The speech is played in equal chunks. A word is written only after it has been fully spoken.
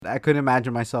I couldn't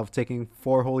imagine myself taking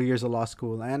 4 whole years of law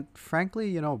school and,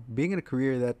 frankly, being in a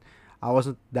career that I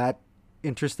wasn't that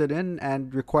interested in and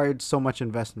required so much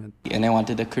investment. And I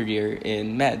wanted a career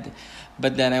in med.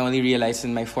 But then I only realized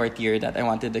in my fourth year that I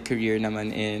wanted a career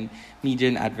naman in media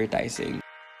and advertising.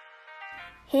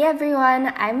 Hey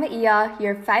everyone, I'm Maia,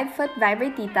 your 5-foot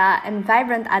vibratita and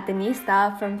vibrant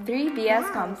Atenista from 3BS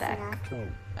Comtech.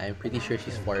 I'm pretty sure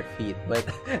she's 4 feet, but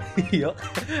yuck.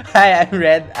 Hi, I'm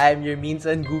Red. I'm your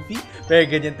minsan goofy. Pero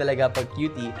ganyan talaga pag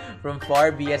cutie from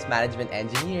 4BS Management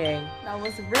Engineering. That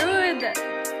was rude!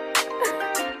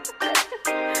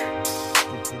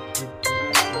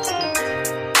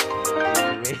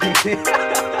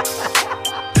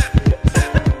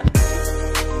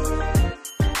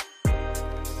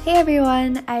 Hey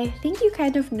everyone, I think you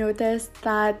kind of noticed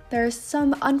that there's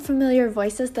some unfamiliar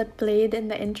voices that played in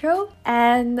the intro,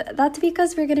 and that's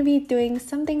because we're going to be doing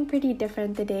something pretty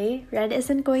different today. Red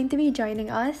isn't going to be joining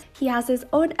us. He has his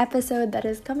own episode that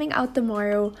is coming out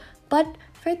tomorrow, but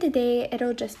for today,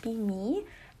 it'll just be me.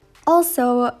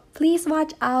 Also, please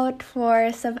watch out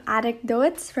for some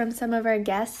anecdotes from some of our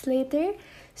guests later.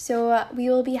 So we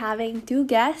will be having 2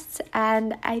 guests,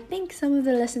 and I think some of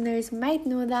the listeners might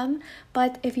know them,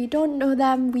 but if you don't know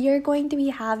them, we are going to be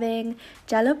having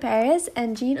Jello Perez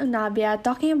and Jean Unabia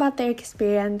talking about their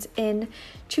experience in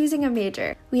choosing a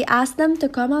major. We asked them to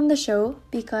come on the show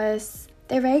because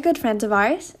they're very good friends of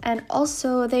ours, and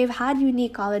also they've had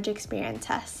unique college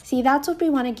experiences. See, that's what we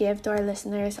want to give to our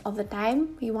listeners all the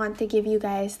time. We want to give you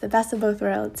guys the best of both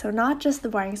worlds. So not just the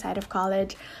boring side of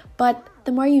college, but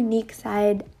the more unique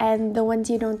side and the ones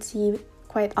you don't see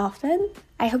quite often.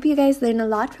 I hope you guys learn a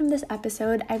lot from this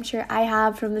episode. I'm sure I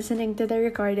have from listening to the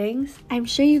recordings. I'm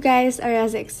sure you guys are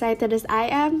as excited as I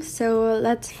am, so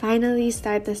let's finally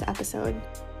start this episode.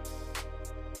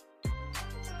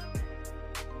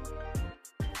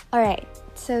 Alright,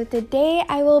 so today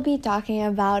I will be talking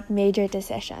about major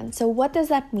decision. So what does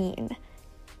that mean?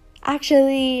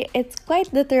 Actually, it's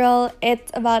quite literal.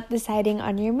 It's about deciding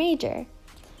on your major.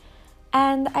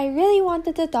 And I really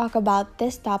wanted to talk about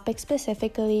this topic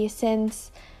specifically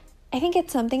since I think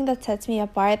it's something that sets me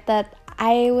apart, that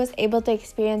I was able to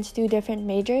experience 2 different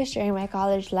majors during my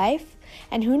college life.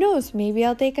 And who knows, maybe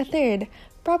I'll take a third.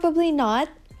 Probably not,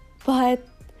 but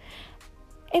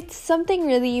it's something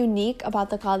really unique about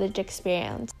the college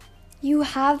experience. You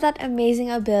have that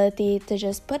amazing ability to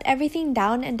just put everything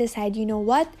down and decide, you know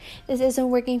what, this isn't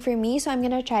working for me, so I'm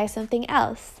gonna try something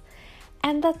else.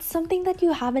 And that's something that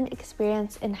you haven't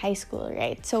experienced in high school,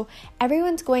 right? So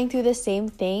everyone's going through the same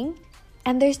thing,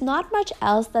 and there's not much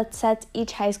else that sets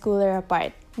each high schooler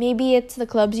apart. Maybe it's the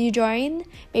clubs you join,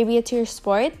 maybe it's your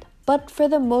sport, but for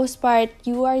the most part,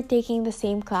 you are taking the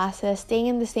same classes, staying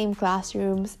in the same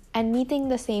classrooms, and meeting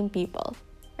the same people,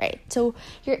 right? So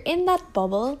you're in that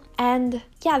bubble, and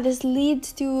yeah, this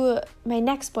leads to my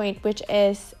next point, which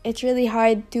is it's really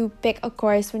hard to pick a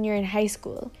course when you're in high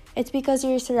school. It's because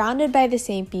you're surrounded by the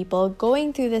same people,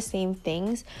 going through the same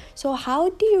things, so how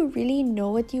do you really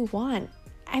know what you want?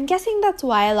 I'm guessing that's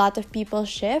why a lot of people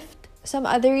shift. Some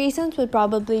other reasons would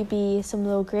probably be some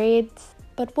low grades.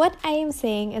 But what I am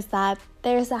saying is that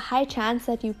there's a high chance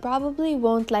that you probably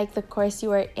won't like the course you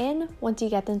are in once you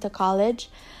get into college,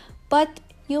 but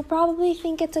you'll probably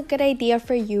think it's a good idea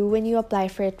for you when you apply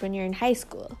for it when you're in high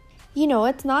school. You know,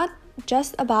 it's not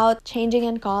just about changing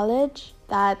in college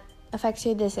that affects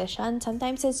your decision.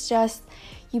 Sometimes it's just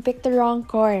you picked the wrong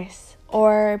course,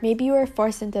 or maybe you were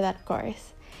forced into that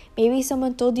course. Maybe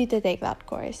someone told you to take that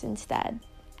course instead.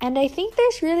 And I think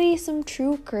there's really some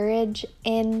true courage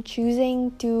in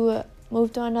choosing to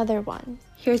move to another one.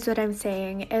 Here's what I'm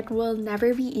saying. It will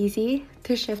never be easy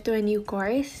to shift to a new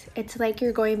course. It's like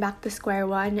you're going back to square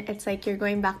one. It's like you're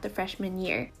going back to freshman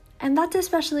year. And that's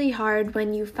especially hard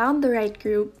when you found the right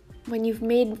group, when you've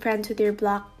made friends with your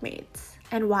blockmates.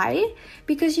 And why?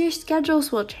 Because your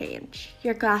schedules will change.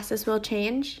 Your classes will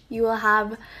change. You will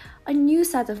have a new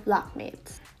set of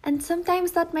blockmates. And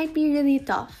sometimes that might be really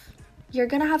tough. You're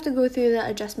gonna have to go through the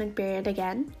adjustment period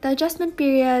again. The adjustment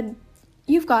period,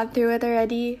 you've gone through it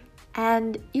already,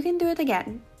 and you can do it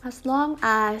again. As long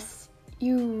as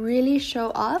you really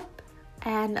show up,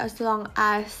 and as long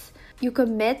as you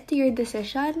commit to your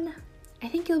decision, I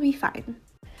think you'll be fine.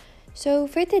 So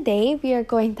for today, we are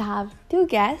going to have 2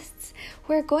 guests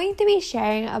who are going to be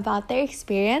sharing about their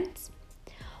experience.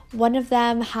 One of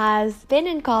them has been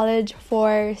in college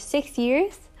for 6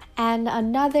 years, and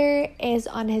another is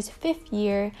on his 5th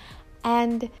year,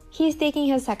 and he's taking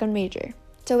his 2nd major.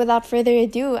 So without further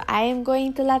ado, I am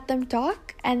going to let them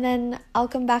talk, and then I'll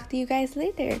come back to you guys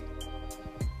later.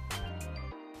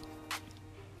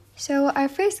 So our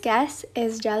first guest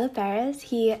is Jello Perez.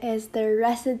 He is the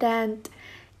resident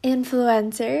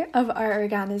influencer of our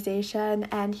organization,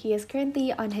 and he is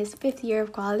currently on his 5th year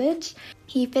of college.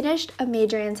 He finished a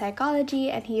major in psychology,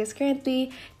 and he is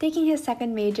currently taking his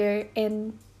second major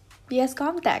in BS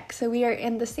Comtech. So we are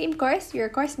in the same course, we are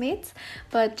course mates,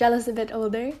 but Jello's a bit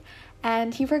older.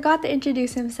 And he forgot to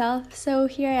introduce himself, so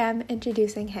here I am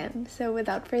introducing him. So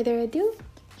without further ado,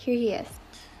 here he is.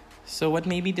 So what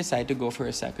made me decide to go for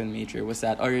a second major was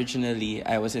that originally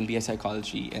I was in BS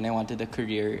Psychology and I wanted a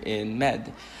career in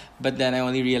med. But then I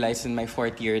only realized in my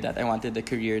 4th year that I wanted a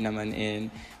career naman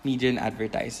in media and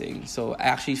advertising. So I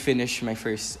actually finished my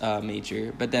first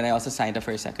major, but then I also signed up for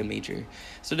a second major.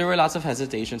 So there were lots of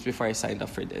hesitations before I signed up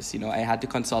for this. You know, I had to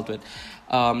consult with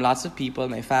lots of people,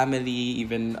 my family,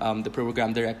 even the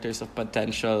program directors of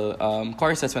potential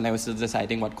courses when I was still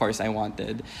deciding what course I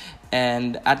wanted.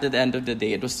 And at the end of the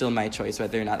day, it was still my choice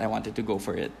whether or not I wanted to go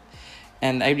for it.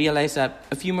 And I realized that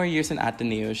a few more years in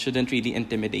Ateneo shouldn't really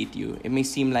intimidate you. It may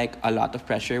seem like a lot of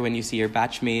pressure when you see your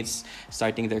batchmates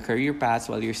starting their career paths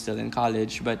while you're still in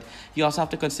college, but you also have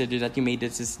to consider that you made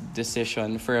this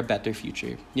decision for a better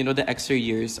future. You know, the extra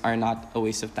years are not a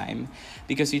waste of time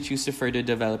because you choose to further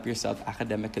develop yourself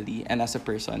academically and as a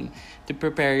person to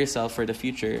prepare yourself for the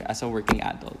future as a working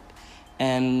adult.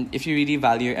 And if you really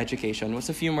value your education, what's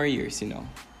a few more years, you know?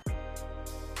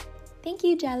 Thank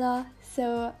you, Jello.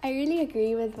 So I really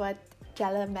agree with what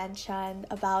Jello mentioned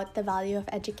about the value of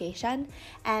education.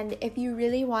 And if you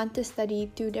really want to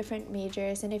study 2 different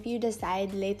majors and if you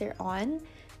decide later on,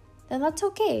 then that's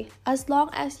okay. As long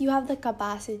as you have the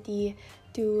capacity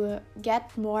to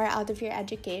get more out of your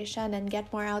education and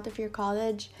get more out of your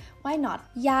college, why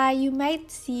not? Yeah, you might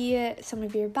see some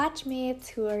of your batchmates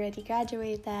who already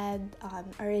graduated,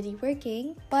 already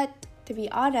working, but to be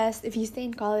honest, if you stay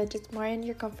in college, it's more in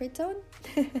your comfort zone.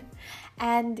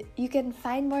 And you can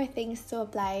find more things to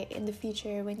apply in the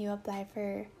future when you apply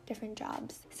for different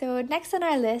jobs. So next on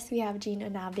our list, we have Jean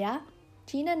Unabia.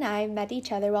 Jean and I met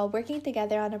each other while working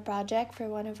together on a project for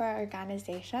one of our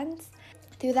organizations.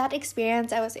 Through that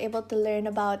experience, I was able to learn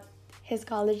about his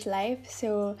college life.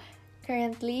 So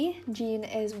currently, Jean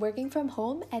is working from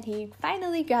home and he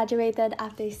finally graduated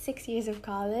after 6 years of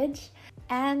college.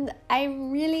 And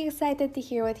I'm really excited to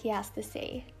hear what he has to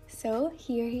say. So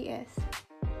here he is.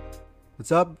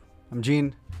 What's up? I'm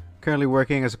Gene, currently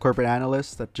working as a corporate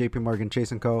analyst at JP Morgan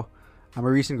Chase & Co. I'm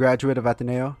a recent graduate of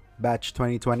Ateneo, batch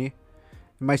 2020. In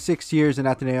my 6 years in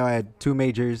Ateneo, I had 2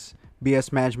 majors,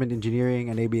 BS Management Engineering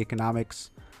and AB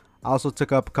Economics. I also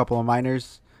took up a couple of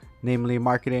minors, namely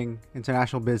Marketing,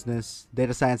 International Business,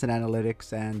 Data Science and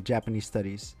Analytics, and Japanese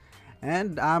Studies.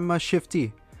 And I'm a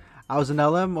shiftee. I was an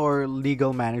LM or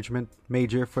Legal Management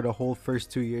major for the whole first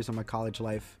 2 years of my college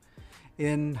life.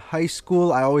 In high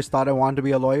school, I always thought I wanted to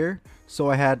be a lawyer,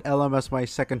 so I had LM as my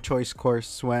second choice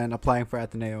course when applying for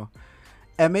Ateneo.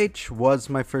 MH was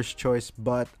my first choice,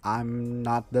 but I'm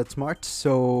not that smart,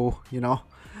 so,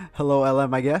 hello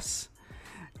LM, I guess.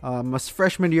 As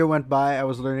freshman year went by, I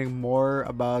was learning more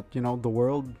about, the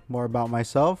world, more about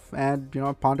myself, and,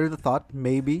 I pondered the thought,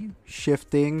 maybe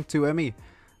shifting to ME,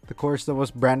 the course that was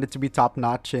branded to be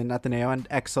top-notch in Ateneo and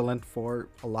excellent for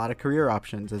a lot of career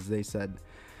options, as they said.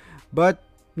 But,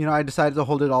 I decided to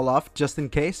hold it all off just in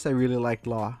case. I really liked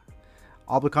law.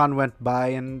 Oblicon went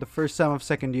by in the first sem of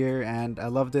second year and I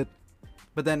loved it.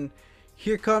 But then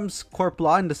here comes Corp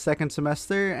Law in the second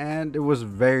semester and it was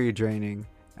very draining.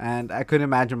 And I couldn't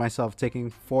imagine myself taking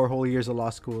 4 whole years of law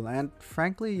school and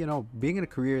frankly, being in a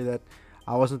career that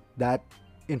I wasn't that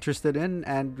interested in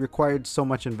and required so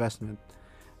much investment.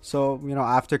 So,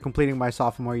 after completing my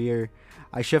sophomore year,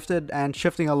 I shifted, and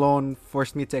shifting alone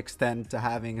forced me to extend to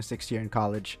having a 6th year in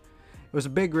college. It was a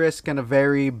big risk and a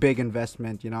very big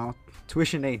investment,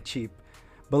 Tuition ain't cheap.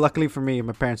 But luckily for me,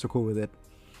 my parents were cool with it.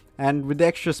 And with the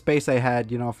extra space I had,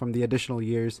 from the additional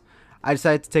years, I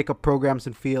decided to take up programs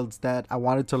in fields that I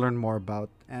wanted to learn more about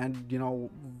and,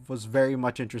 was very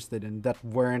much interested in that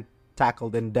weren't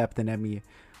tackled in depth in ME,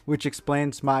 which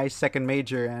explains my second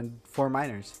major and 4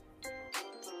 minors.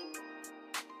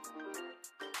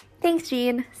 Thanks,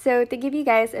 Jean. So to give you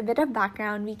guys a bit of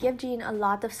background, we give Jean a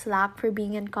lot of slack for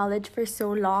being in college for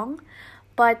so long.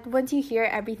 But once you hear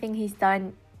everything he's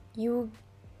done, you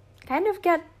kind of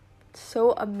get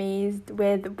so amazed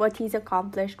with what he's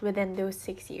accomplished within those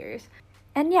 6 years.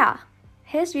 And yeah,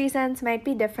 his reasons might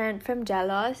be different from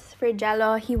Jello's. For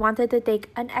Jello, he wanted to take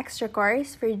an extra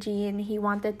course. For Jean, he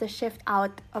wanted to shift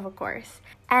out of a course.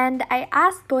 And I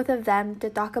asked both of them to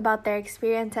talk about their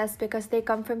experiences because they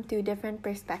come from 2 different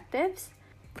perspectives.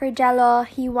 For Jello,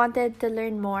 he wanted to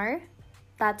learn more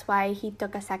That's why he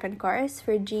took a second course.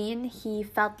 For Gene, he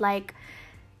felt like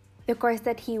the course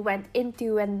that he went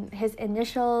into and his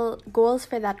initial goals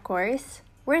for that course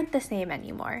weren't the same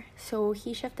anymore, so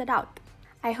he shifted out.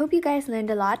 I hope you guys learned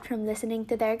a lot from listening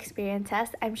to their experiences.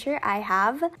 I'm sure I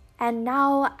have. And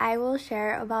now I will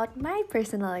share about my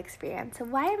personal experience. So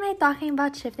why am I talking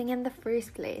about shifting in the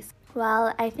first place?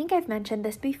 Well, I think I've mentioned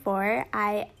this before.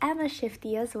 I am a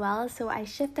shifty as well, so I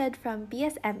shifted from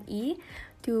BSME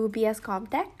to BS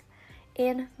Comtech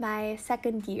in my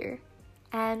second year.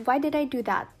 And why did I do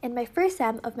that? In my first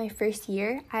sem of my first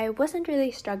year, I wasn't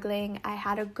really struggling. I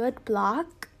had a good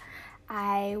block.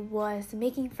 I was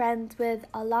making friends with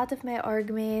a lot of my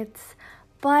org mates,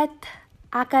 but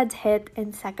ACADS hit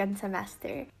in second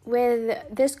semester. With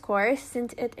this course,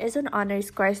 since it is an honors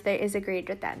course, there is a grade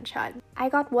retention. I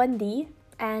got 1D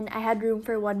and I had room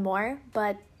for one more,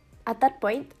 but at that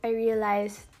point, I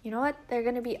realized, you know what, there are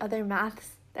going to be other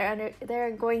maths. There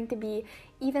are going to be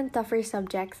even tougher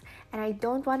subjects, and I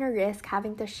don't want to risk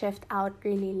having to shift out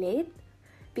really late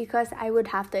because I would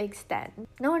have to extend.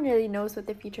 No one really knows what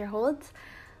the future holds,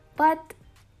 but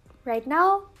right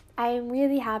now, I am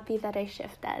really happy that I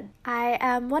shifted. I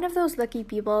am one of those lucky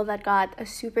people that got a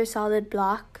super solid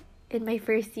block in my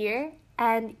first year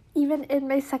and even in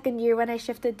my second year when I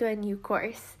shifted to a new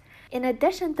course. In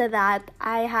addition to that,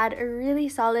 I had a really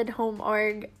solid home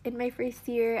org in my first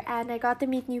year and I got to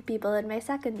meet new people in my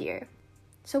second year.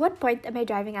 So what point am I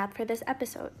driving at for this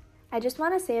episode? I just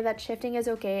want to say that shifting is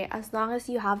okay as long as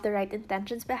you have the right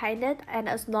intentions behind it and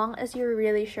as long as you're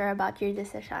really sure about your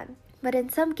decision. But in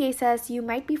some cases, you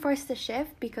might be forced to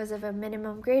shift because of a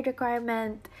minimum grade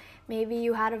requirement. Maybe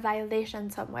you had a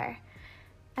violation somewhere.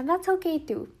 And that's okay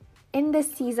too. In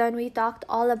this season, we talked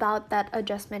all about that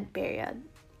adjustment period.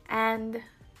 And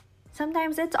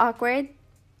sometimes it's awkward.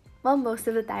 Well, most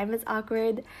of the time it's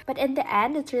awkward. But in the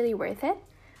end, it's really worth it.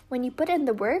 When you put in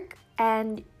the work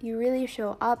and you really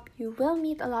show up, you will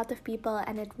meet a lot of people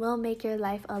and it will make your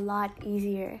life a lot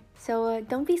easier. So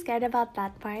don't be scared about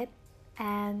that part.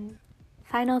 And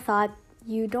final thought,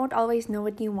 you don't always know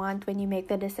what you want when you make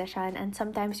the decision, and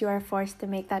sometimes you are forced to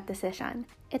make that decision.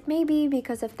 It may be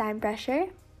because of time pressure,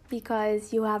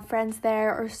 because you have friends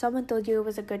there, or someone told you it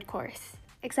was a good course.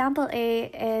 Example A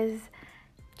is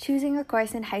choosing a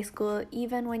course in high school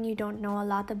even when you don't know a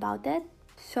lot about it.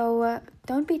 So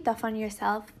don't be tough on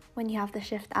yourself when you have to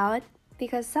shift out,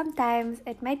 because sometimes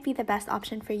it might be the best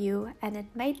option for you and it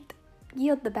might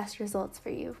yield the best results for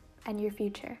you and your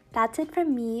future. That's it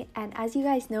from me, and as you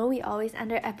guys know, we always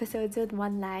end our episodes with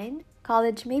one line.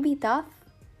 College may be tough,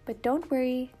 but don't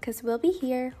worry, because we'll be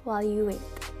here while you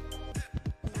wait.